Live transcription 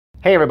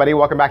Hey everybody,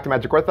 welcome back to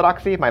Magic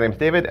Orthodoxy. My name's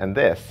David, and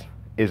this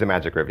is a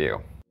Magic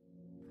Review.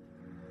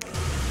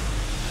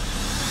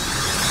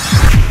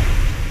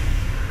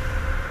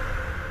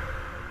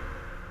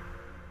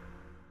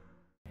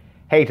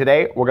 Hey,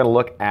 today we're going to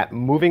look at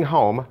moving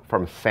home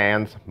from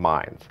Sans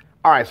Minds.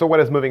 All right, so what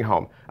is moving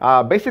home?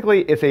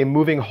 Basically, it's a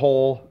moving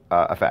hole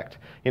effect.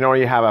 You know, where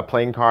you have a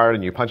playing card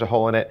and you punch a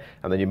hole in it,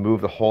 and then you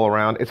move the hole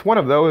around. It's one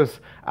of those,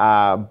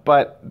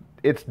 but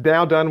it's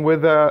now done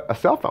with a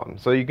cell phone.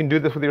 So you can do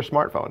this with your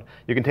smartphone.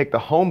 You can take the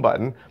home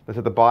button that's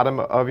at the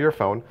bottom of your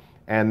phone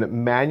and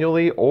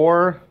manually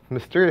or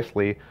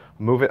mysteriously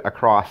move it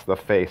across the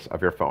face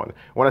of your phone.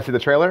 Want to see the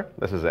trailer?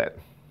 This is it.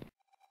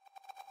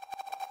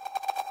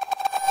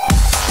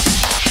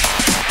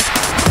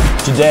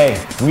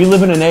 Today, we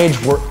live in an age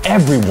where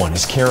everyone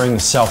is carrying a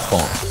cell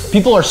phone.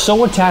 People are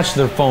so attached to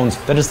their phones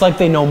that it's like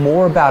they know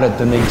more about it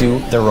than they do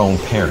their own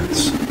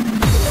parents.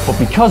 But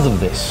because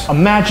of this,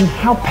 imagine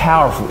how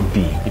powerful it would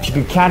be if you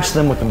could catch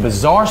them with a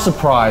bizarre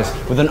surprise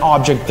with an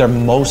object they're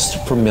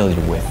most familiar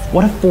with.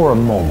 What if for a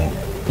moment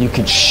you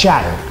could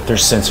shatter their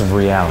sense of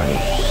reality?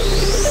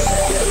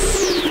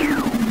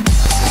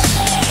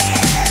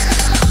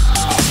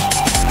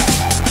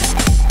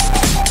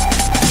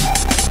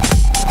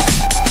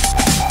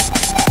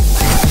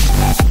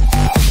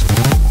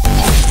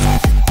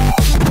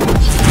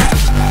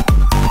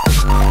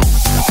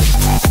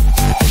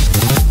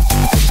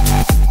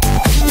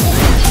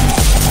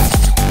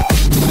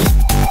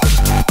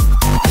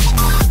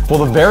 For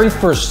the very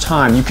first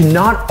time, you can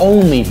not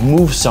only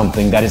move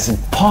something that is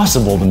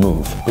impossible to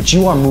move, but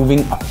you are moving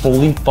a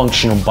fully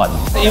functional button.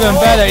 Even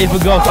better if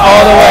it goes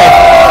all the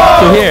way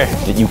to here.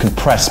 That you can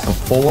press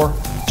before,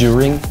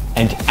 during,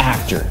 and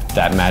after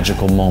that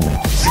magical moment.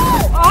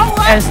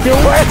 And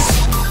still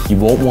works. You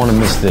won't want to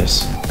miss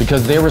this,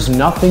 because there is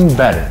nothing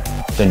better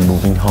than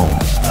moving home.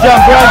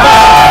 Jump right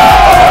back.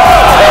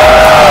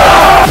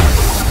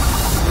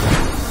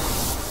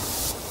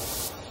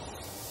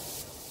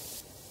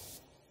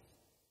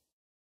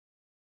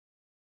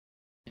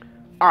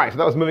 All right, so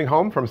that was moving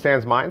home from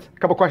Sans Minds. A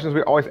couple questions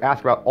we always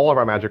ask about all of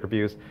our Magic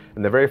reviews,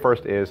 and the very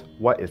first is,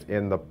 what is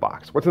in the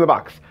box? What's in the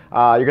box?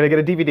 You're gonna get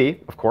a DVD,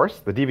 of course.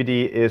 The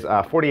DVD is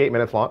 48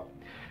 minutes long,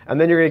 and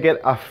then you're gonna get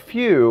a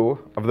few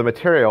of the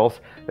materials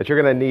that you're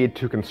gonna need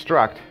to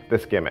construct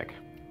this gimmick.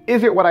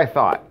 Is it what I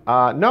thought?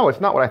 No,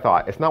 it's not what I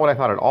thought. It's not what I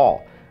thought at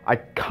all. I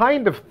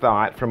kind of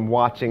thought from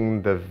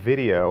watching the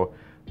video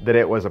that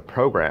it was a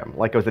program,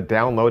 like it was a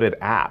downloaded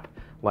app.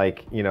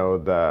 Like, you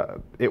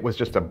know, it was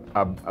just a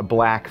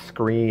black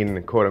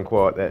screen, quote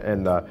unquote,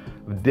 and the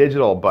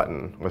digital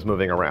button was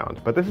moving around.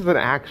 But this is an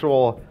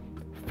actual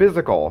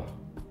physical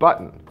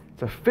button.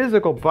 It's a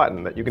physical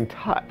button that you can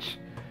touch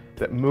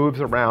that moves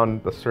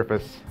around the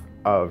surface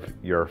of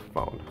your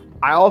phone.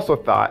 I also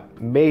thought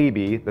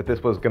maybe that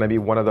this was going to be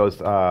one of those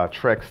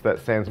tricks that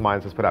Sans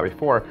Minds has put out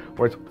before,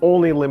 where it's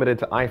only limited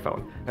to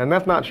iPhone. And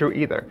that's not true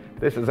either.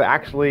 This is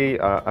actually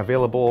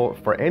available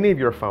for any of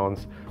your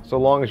phones, so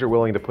long as you're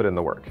willing to put in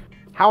the work.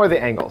 How are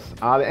the angles?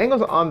 The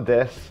angles on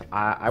this,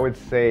 I would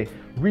say,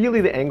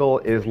 really the angle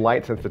is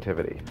light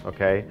sensitivity,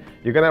 okay?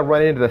 You're gonna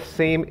run into the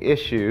same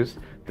issues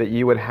that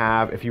you would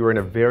have if you were in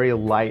a very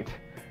light,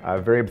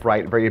 very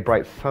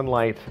bright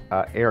sunlight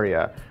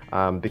area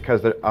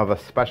because of a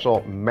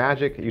special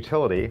magic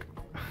utility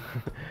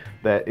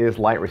that is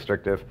light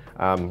restrictive.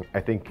 I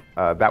think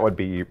that would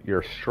be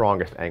your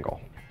strongest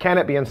angle. Can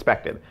it be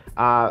inspected?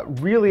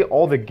 Really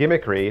all the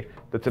gimmickry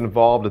that's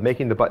involved with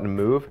making the button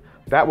move,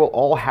 that will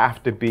all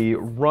have to be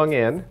rung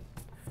in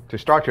to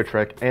start your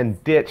trick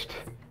and ditched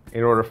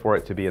in order for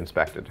it to be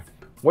inspected.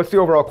 What's the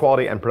overall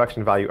quality and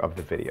production value of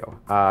the video?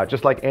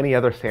 Just like any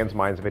other Sans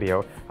Minds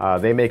video,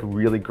 they make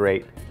really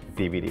great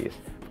DVDs.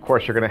 Of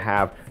course, you're gonna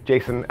have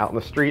Jason out in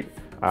the street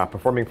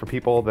performing for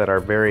people that are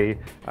very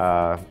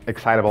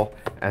excitable,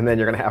 and then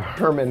you're gonna have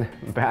Herman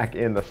back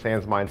in the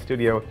Sans Minds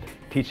studio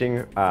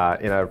teaching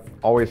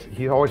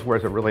he always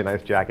wears a really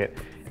nice jacket,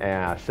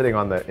 sitting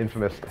on the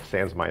infamous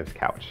Sans Minds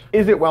couch.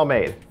 Is it well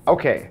made?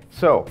 Okay,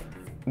 so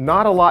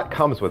not a lot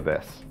comes with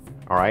this,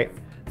 all right?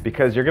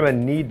 Because you're gonna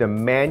need to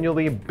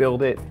manually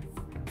build it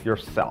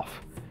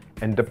yourself.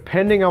 And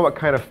depending on what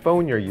kind of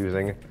phone you're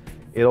using,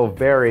 it'll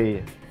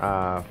vary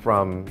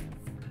from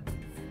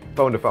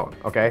phone to phone,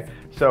 okay?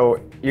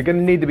 So you're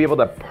gonna need to be able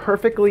to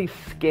perfectly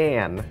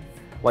scan,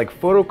 like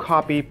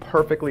photocopy,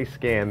 perfectly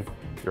scan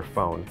your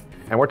phone.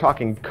 And we're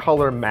talking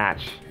color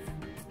match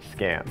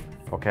scan,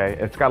 okay?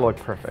 It's gotta look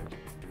perfect.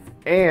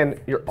 And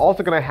you're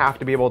also gonna have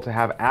to be able to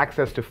have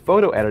access to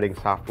photo editing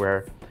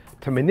software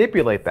to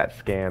manipulate that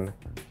scan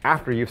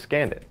after you've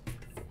scanned it.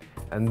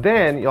 And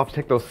then you'll have to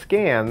take those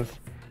scans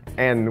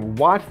and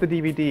watch the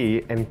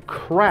DVD and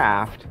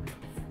craft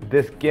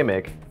this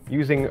gimmick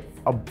using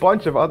a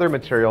bunch of other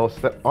materials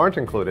that aren't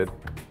included,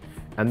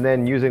 and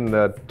then using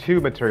the two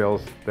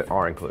materials that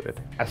are included.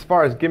 As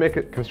far as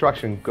gimmick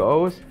construction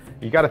goes,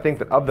 you gotta think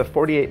that of the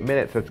 48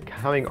 minutes that's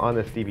coming on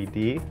this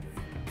DVD,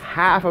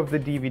 half of the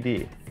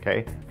DVD,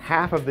 okay,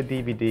 half of the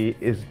DVD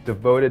is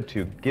devoted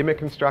to gimmick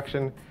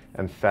construction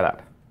and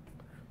setup.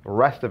 The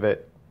rest of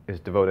it is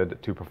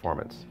devoted to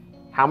performance.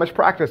 How much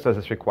practice does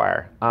this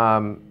require?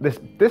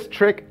 This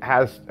trick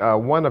has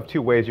one of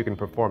two ways you can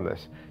perform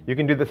this. You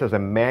can do this as a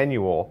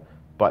manual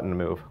button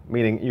move,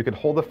 meaning you can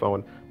hold the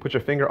phone, put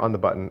your finger on the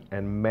button,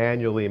 and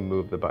manually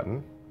move the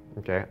button.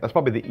 Okay, that's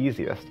probably the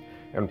easiest,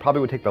 and probably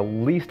would take the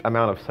least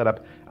amount of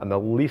setup and the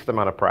least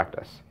amount of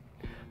practice.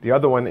 The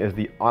other one is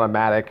the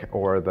automatic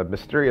or the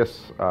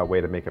mysterious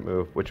way to make it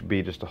move, which would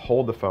be just to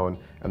hold the phone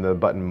and the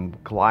button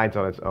glides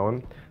on its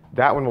own.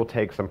 That one will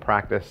take some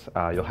practice.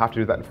 You'll have to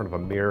do that in front of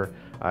a mirror.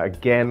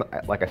 Again,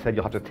 like I said,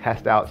 you'll have to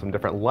test out some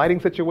different lighting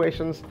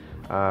situations.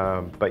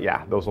 But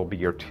yeah, those will be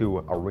your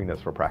two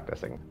arenas for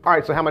practicing. All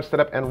right, so how much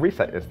setup and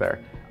reset is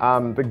there?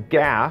 The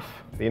gaff,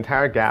 the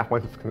entire gaff,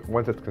 once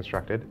it's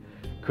constructed,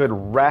 could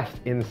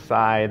rest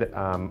inside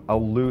a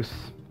loose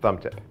thumb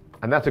tip.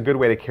 And that's a good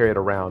way to carry it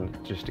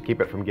around just to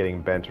keep it from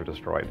getting bent or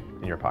destroyed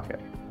in your pocket.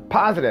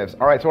 Positives.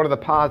 All right, so what are the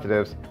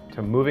positives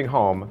to moving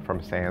home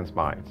from Sans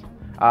Minds?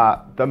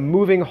 The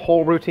moving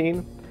whole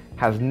routine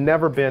has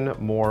never been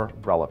more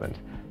relevant.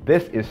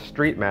 This is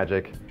street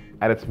magic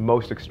at its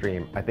most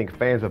extreme. I think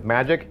fans of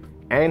magic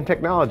and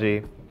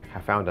technology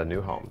have found a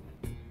new home.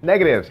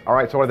 Negatives. All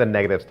right, so what are the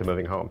negatives to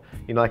moving home?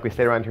 You know, like we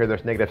say around here,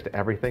 there's negatives to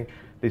everything.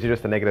 These are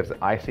just the negatives that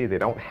I see. They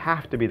don't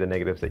have to be the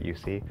negatives that you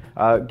see.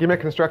 Gimmick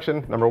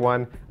construction, number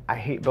one. I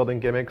hate building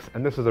gimmicks,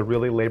 and this is a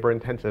really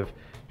labor-intensive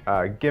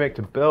gimmick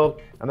to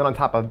build. And then on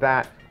top of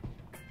that,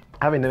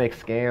 having to make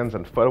scans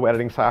and photo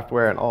editing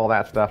software and all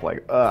that stuff,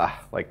 like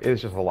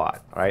it's just a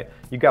lot, all right?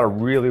 You gotta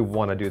really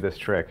wanna do this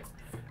trick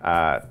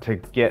to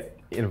get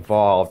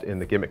involved in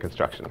the gimmick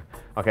construction,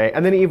 okay?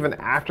 And then even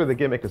after the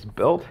gimmick is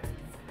built,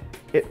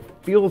 it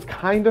feels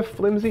kind of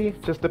flimsy,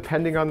 just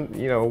depending on,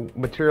 you know,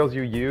 materials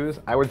you use.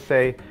 I would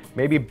say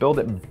maybe build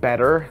it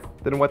better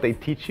than what they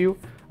teach you,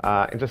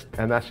 and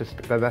that's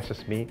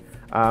just me.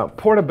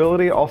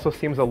 Portability also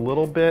seems a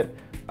little bit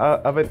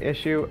of an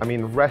issue. I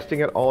mean, resting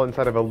it all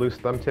inside of a loose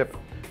thumb tip,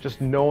 just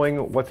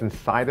knowing what's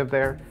inside of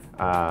there,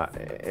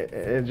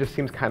 it just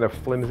seems kind of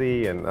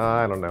flimsy, and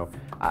I don't know.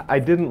 I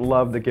didn't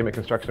love the gimmick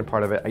construction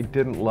part of it. I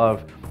didn't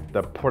love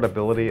the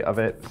portability of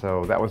it,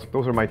 so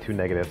those are my two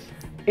negatives.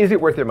 Is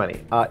it worth your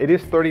money? It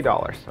is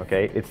 $30,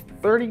 okay? It's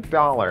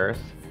 $30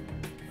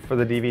 for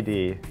the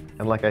DVD,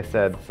 and like I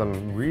said,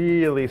 some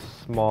really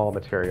small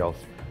materials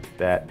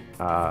that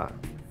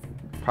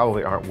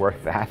probably aren't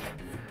worth that,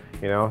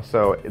 you know?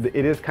 So it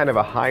is kind of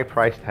a high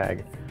price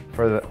tag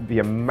for the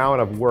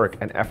amount of work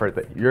and effort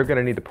that you're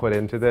gonna need to put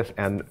into this,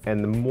 and the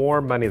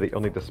more money that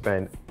you'll need to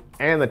spend,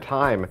 and the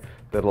time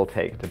that it'll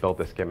take to build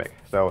this gimmick.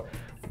 So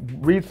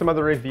read some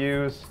other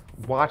reviews,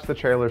 watch the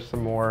trailers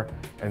some more,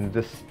 and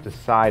just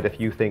decide if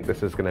you think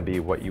this is gonna be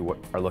what you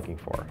are looking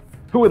for.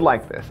 Who would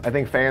like this? I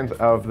think fans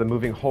of the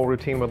moving whole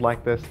routine would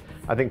like this.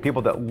 I think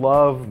people that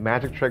love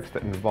magic tricks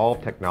that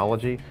involve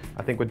technology,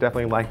 I think would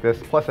definitely like this.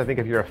 Plus, I think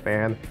if you're a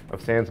fan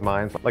of Sans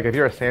Minds, like if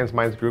you're a Sans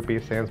Minds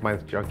groupie, Sans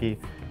Minds junkie,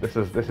 this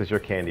is your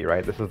candy,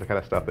 right? This is the kind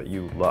of stuff that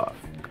you love.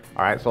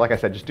 All right, so like I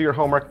said, just do your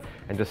homework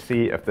and just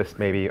see if this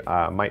maybe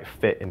might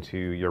fit into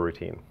your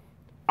routine.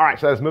 All right,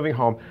 so that's moving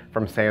home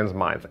from Sans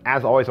Minds.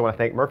 As always, I want to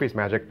thank Murphy's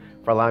Magic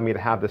for allowing me to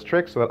have this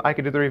trick so that I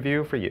could do the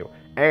review for you.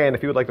 And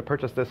if you would like to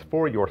purchase this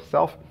for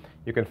yourself,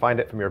 you can find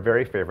it from your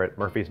very favorite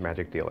Murphy's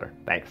Magic dealer.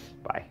 Thanks,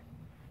 bye.